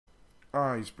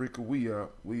Alright, Spreaker, we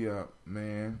up,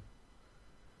 man.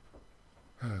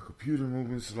 Computer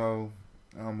moving slow.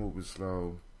 I'm moving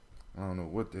slow. I don't know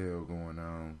what the hell going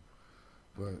on.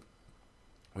 But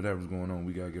whatever's going on,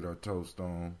 we gotta get our toast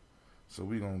on. So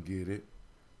we gonna get it.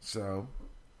 So,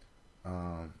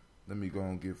 let me go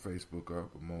and get Facebook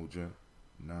up. Emoji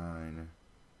 9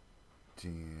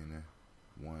 10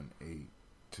 1 8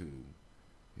 2.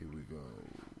 Here we go.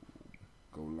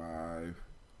 Go live.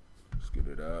 Let's get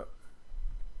it up.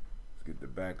 Let's get the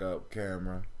backup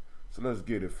camera. So let's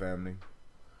get it, family.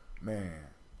 Man.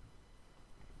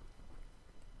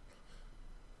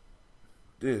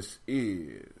 This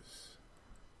is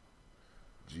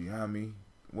Gye-Nyame.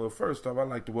 Well, first off, I'd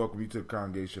like to welcome you to the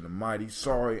Congregation of Mighty.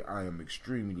 Sorry, I am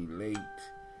extremely late.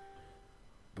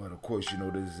 But, of course, you know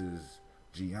this is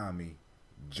Gye-Nyame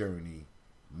Journey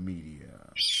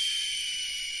Media.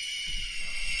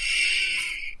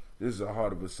 This is a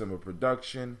Heart of a Simmer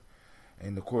production.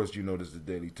 And, of course, you know this is the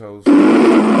Daily Toast. Where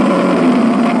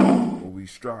we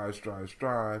strive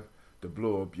to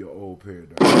blow up your old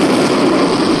paradigm.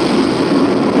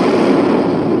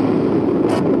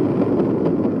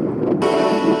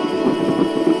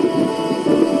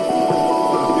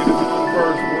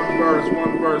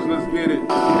 One verse, let's get it.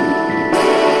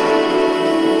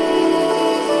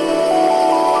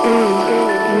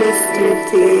 Mr.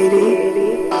 Titty.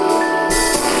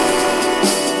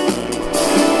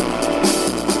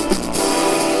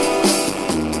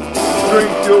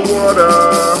 Drink your water.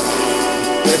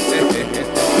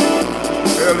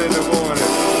 Early in the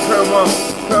morning.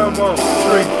 Come on.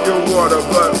 Drink your water,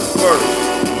 but first,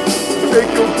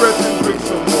 take your breath and drink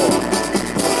some more.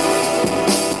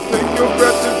 Take your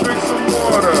breath and drink some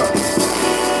water.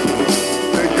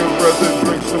 Take your breath and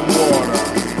drink some water.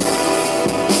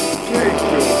 Take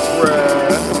your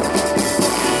breath.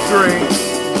 Drink.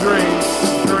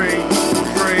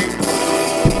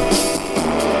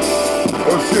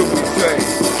 Or should we say,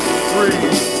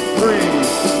 breathe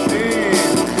in,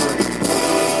 drink.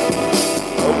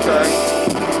 Okay.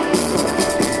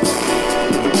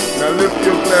 Now lift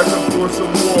your glass and pour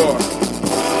some water.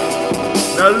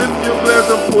 Now lift your glass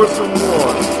and pour some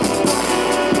water.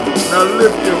 Now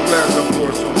lift your glass and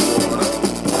pour some water.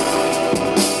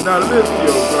 Now lift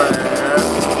your glass.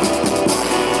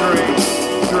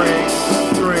 Drink.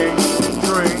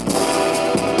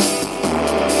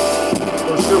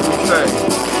 Or should we say?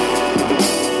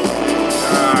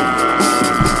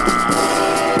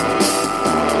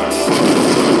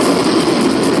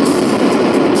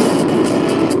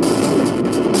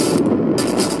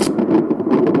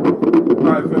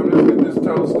 Alright, family, let's get this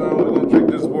toast on. We're gonna drink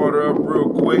this water up real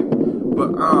quick.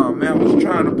 But man, I was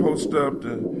trying to post up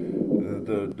the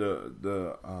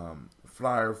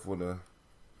flyer for the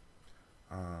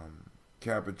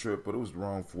cabin trip, but it was the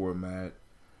wrong format.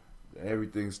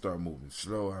 Everything started moving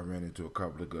slow. I ran into a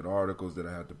couple of good articles that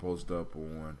I had to post up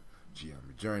on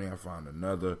Gye-Nyame Journey. I found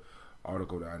another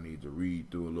article that I need to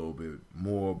read through a little bit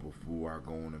more before I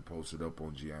go on and post it up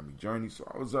on Gye-Nyame Journey. So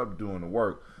I was up doing the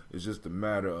work. It's just a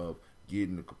matter of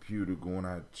getting the computer going.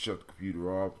 I had to shut the computer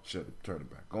off, turn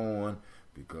it back on,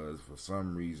 because for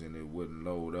some reason it wouldn't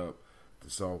load up the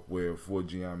software for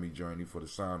Gye-Nyame Journey for the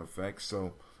sound effects.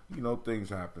 So, you know, things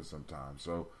happen sometimes.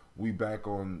 So we're back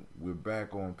on I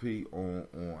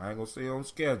ain't gonna say on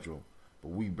schedule,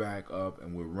 but we back up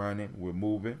and we're running, we're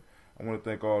moving. I want to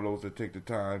thank all those that take the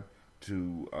time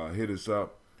to hit us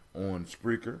up on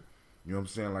Spreaker. You know what I'm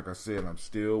saying? Like I said, I'm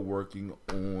still working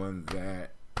on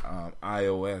that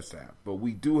iOS app, but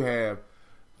we do have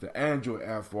the Android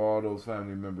app for all those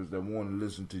family members that want to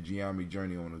listen to Gye-Nyame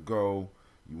Journey on the go.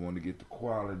 You want to get the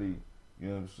quality, you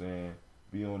know what I'm saying?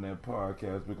 Be on that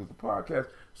podcast, because the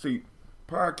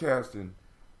podcasting,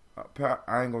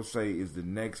 I ain't gonna say is the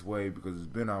next wave because it's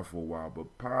been out for a while,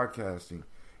 but podcasting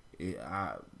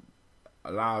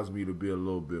allows me to be a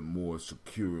little bit more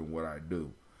secure in what I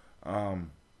do.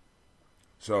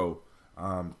 So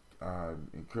I'm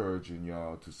encouraging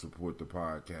y'all to support the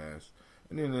podcast,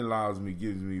 and then it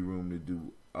gives me room to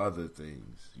do other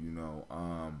things, you know what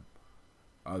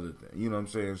I'm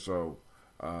saying? So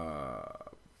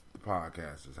the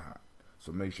podcast is hot.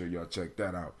 So make sure y'all check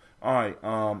that out. All right,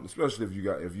 especially if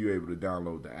you're able to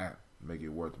download the app, make it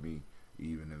worth me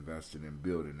even investing in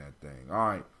building that thing. All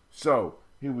right, so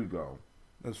here we go.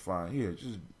 That's fine.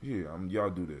 Y'all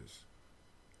do this.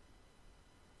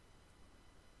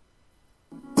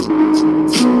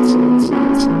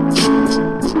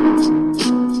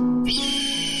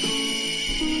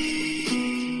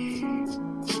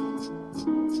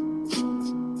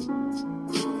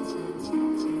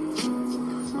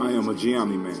 I am a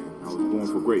Gye-Nyame man. I was born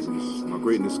for greatness. greatness. My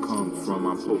greatness comes from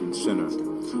my potent sinner.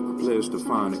 I pledge to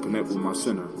find and connect with my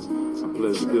sinner. I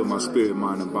pledge to build my spirit,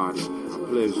 mind, and body. I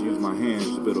pledge to use my hands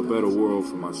to build a better world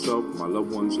for myself, my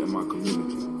loved ones, and my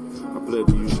community. I pledge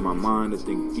to use my mind to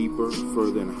think deeper,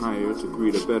 further, and higher to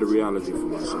create a better reality for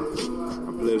myself.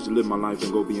 I pledge to live my life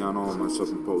and go beyond all my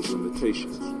self-imposed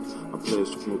limitations. I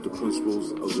pledge to promote the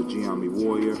principles of the Gye-Nyame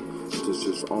warrior and to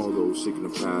assist all those seeking the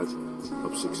path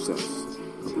of success.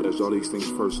 I pledge all these things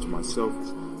first to myself,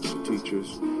 to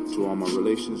teachers, to all my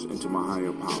relations, and to my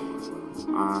higher power.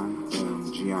 I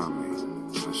am Gye-Nyame.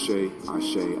 Ashe,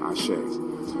 Ashe, Ashe.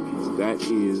 That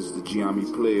is the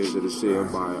Gye-Nyame pledge that is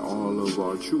said by all of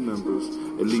our true members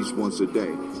at least once a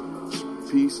day.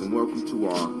 Peace and welcome to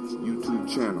our YouTube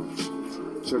channel.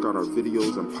 Check out our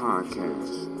videos and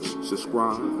podcasts.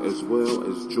 Subscribe as well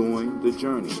as join the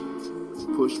journey.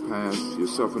 Push past your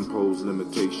self-imposed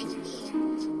limitations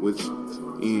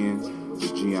within the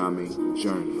Gye-Nyame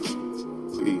journey.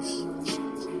 Peace.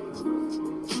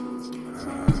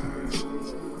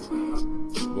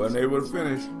 Wasn't able to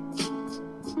finish.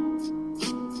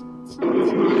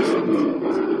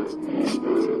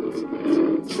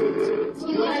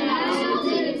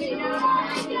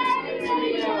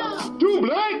 Too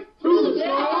black, too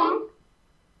strong.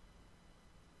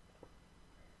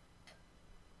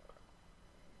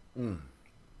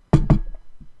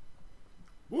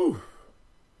 Woo.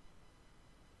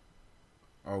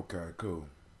 Okay, cool.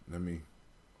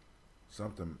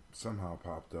 Something somehow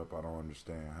popped up. I don't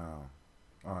understand how.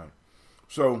 All right.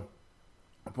 So,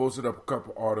 I posted up a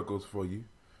couple articles for you.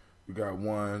 We got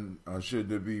one, should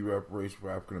there be reparations for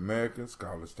African Americans?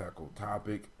 Scholars tackle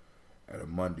topic at a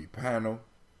Monday panel.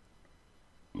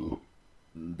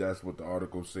 That's what the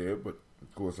article said, but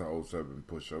of course I owe 7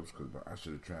 push-ups because I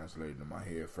should have translated in my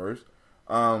head first.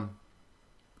 And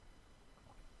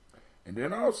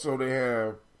then also they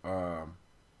have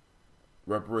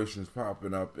reparations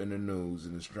popping up in the news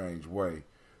in a strange way.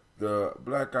 The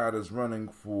black guy that's running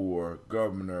for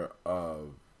governor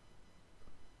of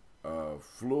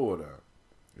Florida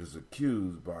is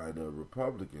accused by the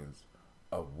Republicans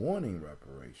of wanting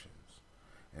reparations.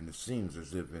 And it seems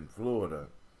as if in Florida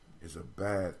it's a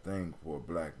bad thing for a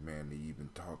black man to even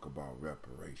talk about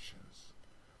reparations.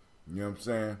 You know what I'm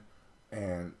saying?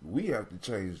 And we have to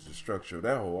change the structure of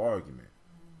that whole argument.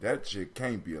 That shit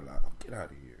can't be allowed. Oh, get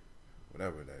out of here.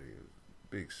 Whatever that is.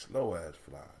 Big slow ass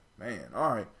fly. Man,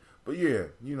 alright. But yeah,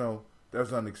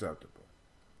 that's unacceptable.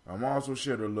 I'm also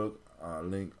sure to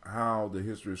link how the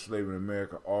history of slavery in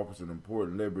America offers an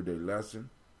important Labor Day lesson.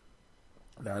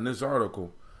 Now in this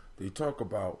article, they talk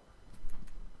about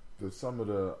some of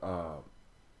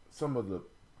the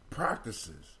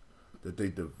practices that they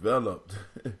developed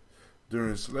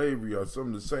during slavery are some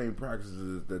of the same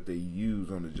practices that they use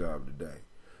on the job today.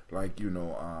 Like,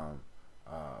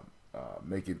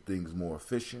 making things more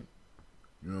efficient.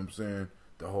 You know what I'm saying?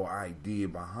 The whole idea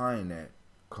behind that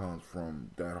comes from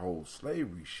that whole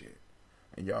slavery shit.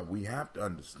 And y'all, we have to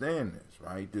understand this,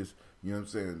 right? This, you know what I'm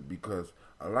saying? Because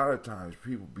a lot of times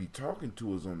people be talking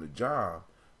to us on the job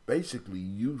basically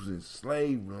using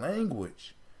slave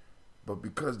language. But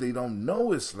because they don't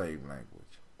know it's slave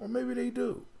language, or maybe they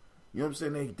do. You know what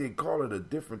I'm saying? They call it a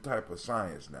different type of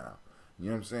science now. You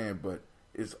know what I'm saying? But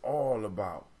it's all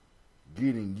about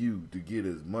getting you to get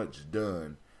as much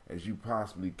done as you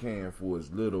possibly can for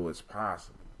as little as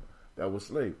possible. That was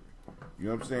slavery. You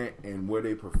know what I'm saying? And where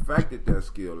they perfected that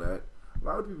skill at, a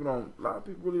lot of people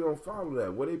really don't follow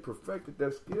that. Where they perfected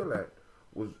that skill at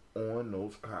was on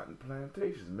those cotton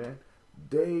plantations, man.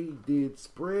 They did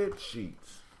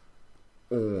spreadsheets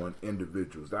on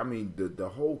individuals. I mean, the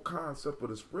whole concept of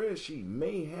the spreadsheet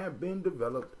may have been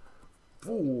developed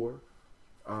for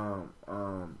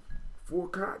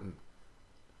cotton.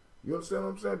 You understand what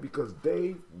I'm saying? Because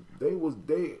they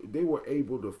were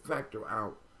able to factor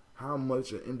out how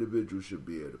much an individual should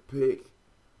be able to pick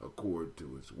according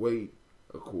to his weight,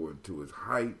 according to his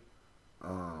height,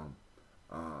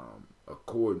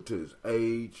 according to his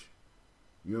age.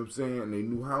 You know what I'm saying? And they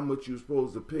knew how much you were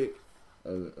supposed to pick.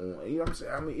 You know what I'm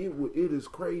saying? I mean, it is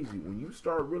crazy when you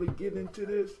start really getting into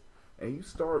this, and you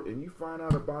find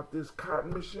out about this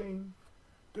cotton machine,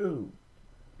 dude.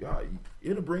 Y'all,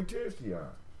 it'll bring tears to your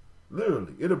eyes.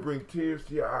 Literally, it'll bring tears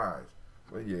to your eyes.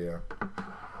 But yeah,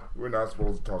 we're not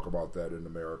supposed to talk about that in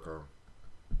America.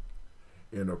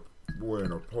 We're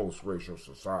in a post-racial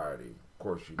society. Of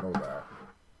course, you know that.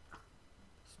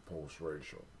 It's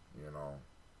post-racial,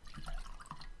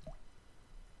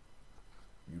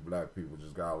 You black people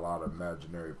just got a lot of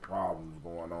imaginary problems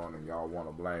going on, and y'all want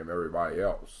to blame everybody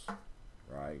else,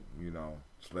 right?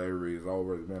 Slavery is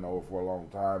over. It's been over for a long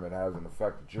time. It hasn't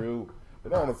affected you. It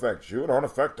don't affect you. It don't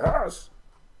affect us.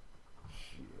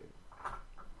 Shit.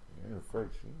 It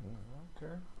affects you.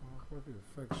 Okay. Well, it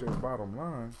affects your bottom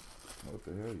line. What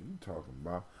the hell are you talking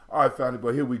about? All right, family,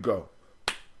 but here we go.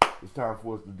 It's time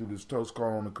for us to do this toast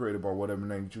call on the creator by whatever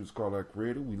name you choose to call that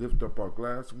creator. We lift up our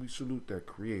glass and we salute that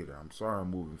creator. I'm sorry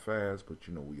I'm moving fast, but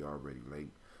you know we already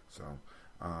late. So,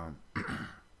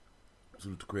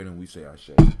 salute the creator and we say Ashe.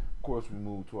 Of course, we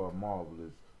move to our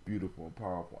marvelous, beautiful, and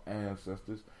powerful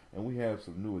ancestors. And we have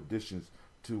some new additions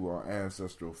to our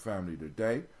ancestral family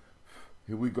today.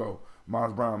 Here we go.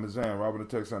 Miles Brown, Mizan, Robert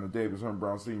the Texan, Davis, Herm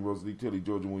Brown, Sr., Rosalie Tilly,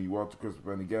 Georgia Willie Walter,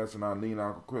 Christopher Fanny Gasson, Eileen,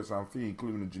 Uncle Chris, I'm Fee,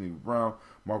 Cleveland, Geneva Brown,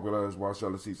 Margaret Ellis, Wash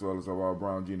Ellis, Cecil Ellis, Alvaro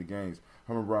Brown, Gina Gaines,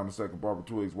 Herman Brown II, Barbara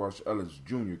Twigs, Wash Ellis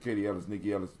Jr., Katie Ellis,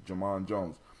 Nikki Ellis, Jamon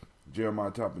Jones,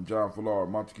 Jeremiah Toppin, John Fallard,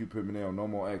 Montague Pimenel, No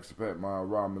More X, Pat Maya,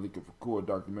 Rob Malika Fakur,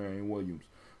 Dr. Marion Williams,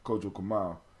 Kojo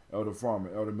Kamal, Elder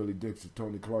Farmer, Elder Millie Dixon,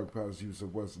 Tony Clark, Pastor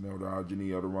Yusuf Weston, Elder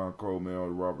Ajani, Elder Ron Coleman,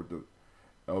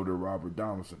 Elder Robert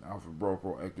Donaldson, Alfred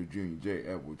Broco, Hector Jr., Jay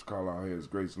Edwards, Carlisle Harris,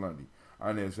 Grace Lundy,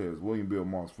 Inez Harris, William Bill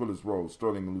Moss, Phyllis Rose,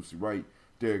 Sterling and Lucy Wright,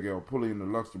 Derek L. Pulley and the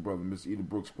Luxton brother, Miss Eda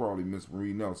Brooks Crawley, Miss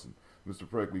Marie Nelson, Mr.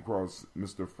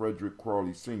 Frederick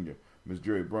Crawley Sr., Miss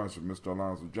Jerry Brunson, Mr.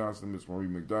 Alonzo Johnson, Miss Marie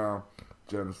McDowell,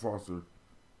 Janice Foster,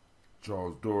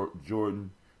 Charles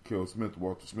Jordan, Kel Smith,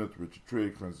 Walter Smith, Richard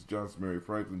Trigg, Francis Johnson, Mary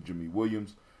Franklin, Jimmy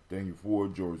Williams, Daniel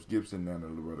Ford, George Gibson, Nana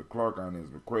Loretta Clark, Inez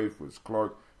McCrae, Fritz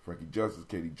Clark, Frankie Justice,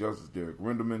 Katie Justice, Derek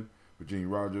Rinderman, Virginia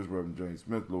Rogers, Reverend James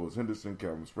Smith, Lois Henderson,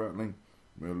 Calvin Spratling,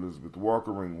 Mary Elizabeth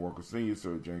Walker, Raymond Walker Sr.,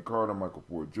 Sarah Jane Carter, Michael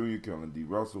Ford Jr., Kellen D.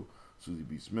 Russell, Susie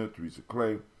B. Smith, Teresa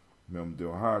Clay, Melvin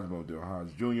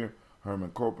Hodge Jr.,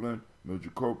 Herman Copeland,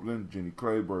 Mildred Copeland, Jenny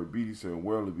Clay, Bird Beatty, Sarah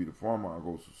Well, Levita Farmer,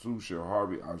 Augusta Sue, Cheryl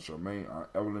Harvey, I Charmaine, I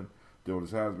Evelyn, Deolis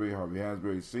Hasbury, Harvey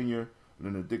Hasbury Sr.,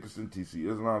 Linda Dickinson, T.C.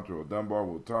 Islam, Terrell Dunbar,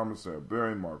 Will Thomas, Sarah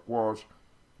Berry, Mark Walsh,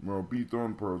 Merle B.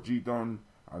 Thornton, Pearl G. Thornton,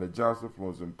 Ada Joseph,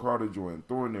 Florence M. Carter, Joanne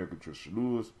Thornton, Erica Tricia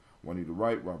Lewis, Juanita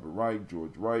Wright, Robert Wright,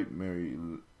 George Wright,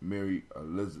 Mary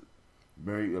Eliza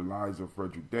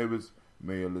Frederick Davis,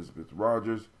 May Elizabeth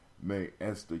Rogers, May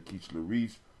Esther Keechler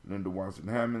Reese, Linda Watson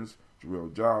Hammonds,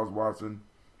 Jarrell Giles Watson,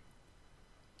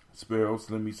 Sparrow,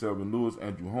 Slimmy Selvin Lewis,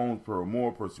 Andrew Holmes, Pearl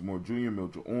Moore, Percy Moore Jr.,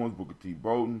 Mildred Owens, Booker T.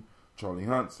 Bowden, Charlie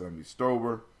Hunt, Sammy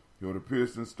Stover, Hilda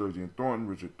Pearson, Sturgeon Thornton,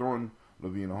 Richard Thornton,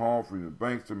 Lavina Hall, Freeman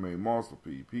Bankster, Mary Moss,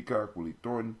 P. Peacock, Willie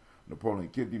Thornton, Napoleon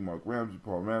Kidney, Mark Ramsey,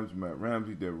 Paul Ramsey, Matt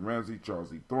Ramsey, David Ramsey,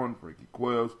 Charles E. Thornton, Frankie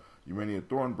Quells, Urania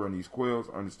Thornton, Bernice Quells,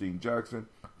 Ernestine Jackson,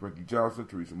 Frankie Johnson,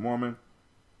 Teresa Mormon,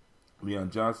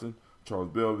 Leon Johnson, Charles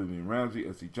Bell, Vivian Ramsey,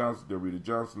 S.C. Johnson, Dorita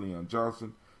Johnson, Leon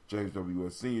Johnson, James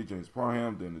W.S. Sr., James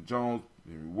Parham, Dana Jones,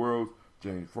 Henry Worlds,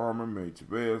 James Farmer, Mary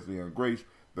Tavares, Leon Grace,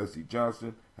 Bessie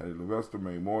Johnson, Hattie Levester,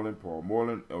 Mary Moreland, Paul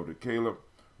Moreland, Elder Caleb,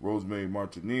 Rosemary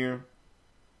Martineer,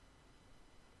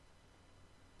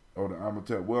 Elder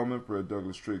Amatet Wellman, Fred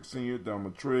Douglas Triggs Sr.,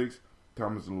 Delma Triggs,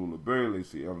 Thomas and Lula Berry,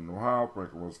 Lacey Eleanor Howe,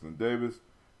 Franklin Rosalind Davis,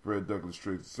 Fred Douglas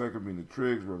Triggs II, Mina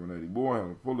Triggs, Reverend Eddie Moore,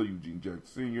 Helen Fuller, Eugene Jackson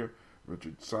Sr.,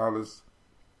 Richard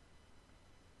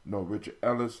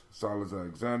Ellis, Silas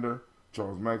Alexander,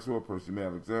 Charles Maxwell, Percy May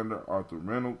Alexander, Arthur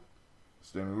Reynolds,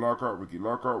 Stanley Lockhart, Ricky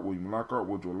Lockhart, William Lockhart,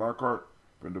 Woodrow Lockhart,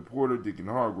 Brenda Porter, Deacon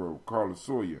Hargrove, Carla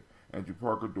Sawyer, Andrew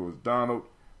Parker, Doris Donald,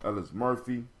 Ellis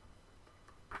Murphy,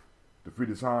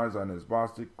 DeFridas Hines, Inez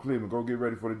Bostic, Cleveland, go get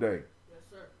ready for the day. Yes,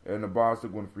 sir. Edna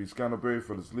Bostic, Winfrey Scanterbury,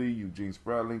 Phyllis Lee, Eugene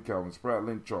Spratling, Calvin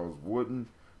Spratling, Charles Wooden,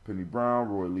 Penny Brown,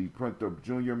 Roy Lee Printup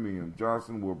Jr., Miriam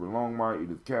Johnson, Wilbur Longmire,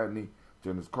 Edith Cadney,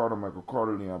 Janice Carter, Michael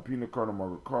Carter, Leon Pina Carter,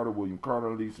 Margaret Carter, William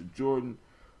Carter, Lisa Jordan,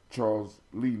 Charles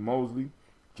Lee Mosley,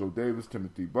 Joe Davis,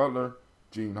 Timothy Butler,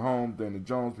 Gene Holmes, Dana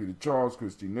Jones, Peter Charles,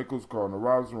 Christine Nichols, Cardinal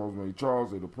Robinson, Rosemary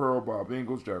Charles, Ada Pearl, Bob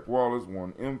Ingalls, Jack Wallace,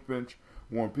 Warren M. Finch,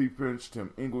 Warren P. Finch,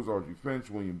 Tim Ingalls, Audrey Finch,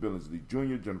 William Billingsley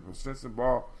Jr., Jennifer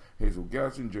Sensenbaugh, Hazel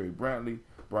Gasson, Jerry Brantley,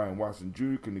 Brian Watson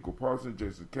Jr., Kaniko Parsons,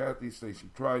 Jason Cathy, Stacey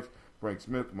Trice, Frank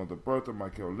Smith, Mother Bertha,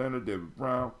 Michael Leonard, David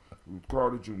Brown, Ruth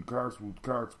Carter, June Cox, Ruth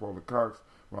Cox, Paula Cox,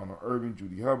 Ronald Irving,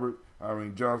 Judy Hubbard,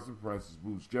 Irene Johnson, Francis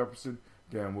Booth Jefferson,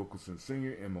 Dan Wilkerson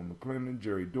Sr., Emma McClendon,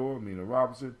 Jerry Dorr, Mina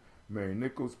Robinson, Mary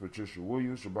Nichols, Patricia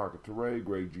Williams, Shabaka Teray,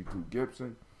 Greg G2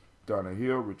 Gibson, Donna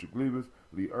Hill, Richard Gleavis,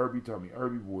 Lee Irby, Tommy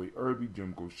Irby, Boy Irby,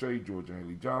 Jim Gaucher, Georgia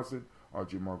Haley Johnson,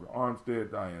 Archie Margaret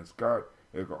Armstead, Diane Scott,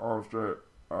 Erica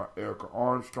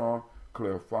Armstrong,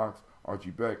 Claire Fox,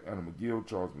 Archie Beck, Anna McGill,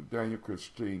 Charles McDaniel,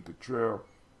 Christine Cottrell,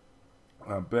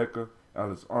 Becca,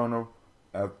 Alice Arnold,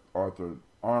 Arthur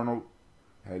Arnold,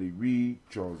 Hattie Reed,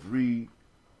 Charles Reed,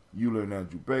 Eula and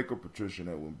Andrew Baker, Patricia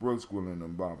and Edwin Brooks, Gwilyn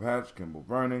and Bob Hatch, Kimball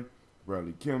Vernon,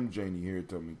 Bradley Kim, Janie Harriet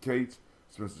Tubman Cates,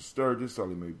 Spencer Sturgis,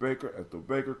 Sally Mae Baker, Ethel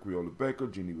Baker, Creola Baker,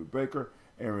 Geneva Baker,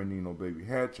 Aaron Nino Baby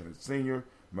Hatch, Sr.,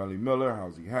 Melly Miller,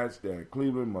 Housie Hatch, Dad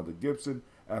Cleveland, Mother Gibson,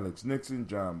 Alex Nixon,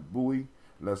 John Bowie,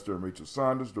 Lester and Rachel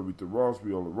Saunders, Dorita Ross,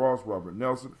 Viola Ross, Robert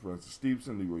Nelson, Francis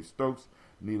Stevenson, Leroy Stokes,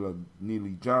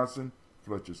 Neely Johnson,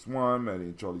 Fletcher Swan, Maddie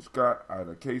and Charlie Scott,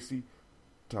 Ida Casey,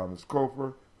 Thomas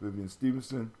Cofer, Vivian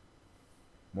Stevenson,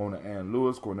 Mona Ann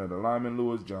Lewis, Cornetta Lyman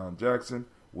Lewis, John Jackson,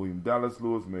 William Dallas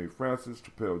Lewis, Mary Francis,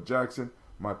 Chappelle Jackson,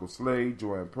 Michael Slade,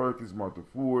 Joanne Perkins, Martha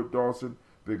Ford, Dawson,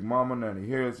 Big Mama, Nanny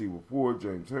Harris, Eva Ford,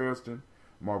 James Harrison,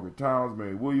 Margaret Towns,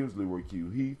 Mary Williams, Leroy Q.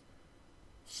 Heath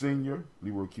Sr.,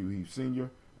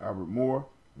 Albert Moore,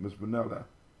 Miss Vanilla,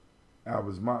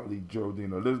 Albers Motley,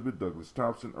 Geraldine Elizabeth, Douglas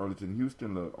Thompson, Earlington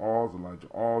Houston, Lud Alls, Elijah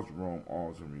Alls, Jerome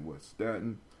Alls, Henry West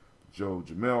Staten, Joe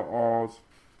Jamel Alls,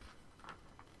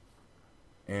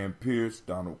 Ann Pierce,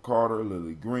 Donald Carter,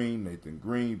 Lily Green, Nathan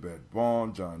Green, Beth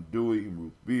Vaughn, John Dewey,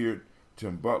 Ruth Beard,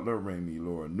 Tim Butler, Rainey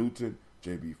Laura Newton,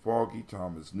 J.B. Foggy,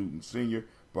 Thomas Newton Sr.,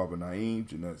 Baba Naeem,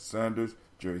 Jeanette Sanders,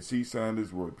 Jerry C.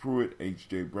 Sanders, Roy Pruitt,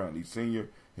 H.J. Brantley Sr.,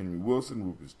 Henry Wilson,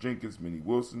 Rufus Jenkins, Minnie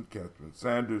Wilson, Catherine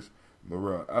Sanders,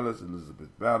 Morel Ellis,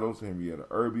 Elizabeth Battles, Henrietta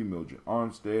Irby, Mildred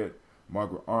Armstead,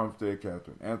 Margaret Armstead,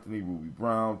 Catherine Anthony, Ruby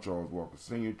Brown, Charles Walker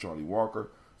Sr., Charlie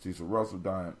Walker, Cecil Russell,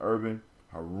 Diane Irvin,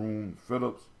 Haroon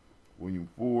Phillips, William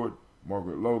Ford,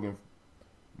 Margaret Logan,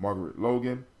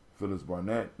 Phyllis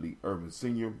Barnett, Lee Irvin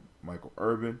Sr., Michael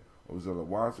Irvin, Ozella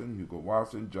Watson, Hugo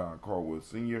Watson, John Caldwell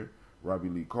Sr., Robbie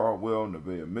Lee Caldwell,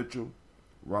 Nevaeh Mitchell,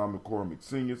 Ron McCormick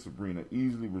Sr., Sabrina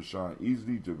Easley, Rashawn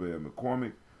Easley, Javea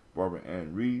McCormick, Barbara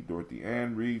Ann Reed, Dorothy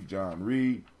Ann Reed, John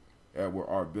Reed, Edward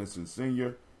R. Benson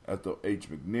Sr., Ethel H.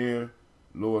 McNair,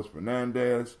 Lois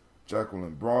Fernandez,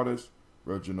 Jacqueline Broadus,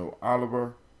 Reginald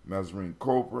Oliver, Mazarine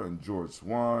Coper and George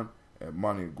Swan,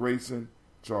 Edmonia Grayson,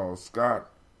 Charles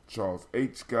Scott, Charles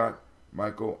H. Scott,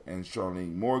 Michael and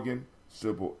Charlene Morgan,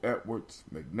 Sybil Edwards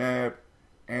McNabb,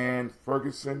 Ann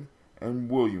Ferguson, and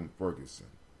William Ferguson.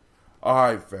 All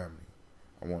right, family.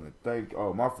 I want to thank,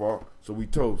 my fault. So we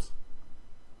toast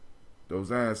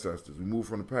those ancestors. We move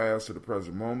from the past to the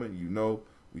present moment. You know,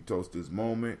 we toast this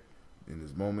moment. And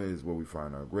this moment is where we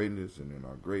find our greatness. And in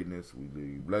our greatness, we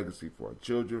leave legacy for our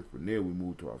children. From there, we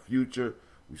move to our future.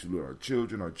 We salute our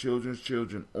children, our children's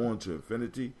children, on to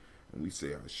infinity. And we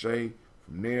say Ashe.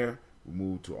 From there, we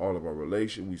move to all of our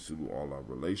relation. We salute all our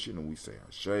relation, and we say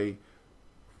Ashe.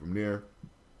 From there,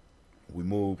 we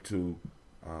move to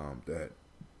that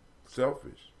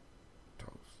selfish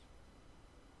toast.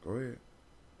 Go ahead.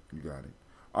 You got it.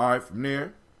 All right, from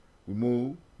there, we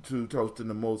move to toasting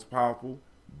the most powerful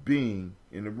being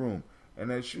in the room. And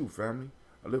that's you, family.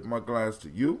 I lift my glass to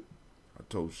you. I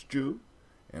toast you.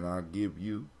 And I give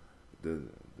you the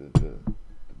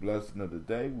blessing of the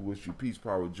day. We wish you peace,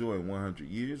 power, joy in 100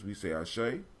 years. We say Ashe.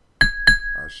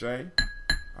 Ashe.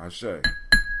 Ashe.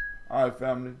 All right,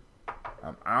 family.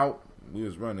 I'm out. We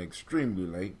was running extremely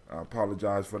late. I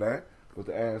apologize for that. But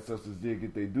the ancestors did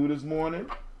get their due this morning.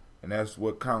 And that's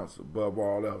what counts above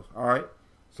all else. All right?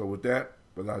 So with that,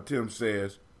 Brother Tim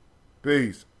says,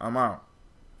 peace. I'm out.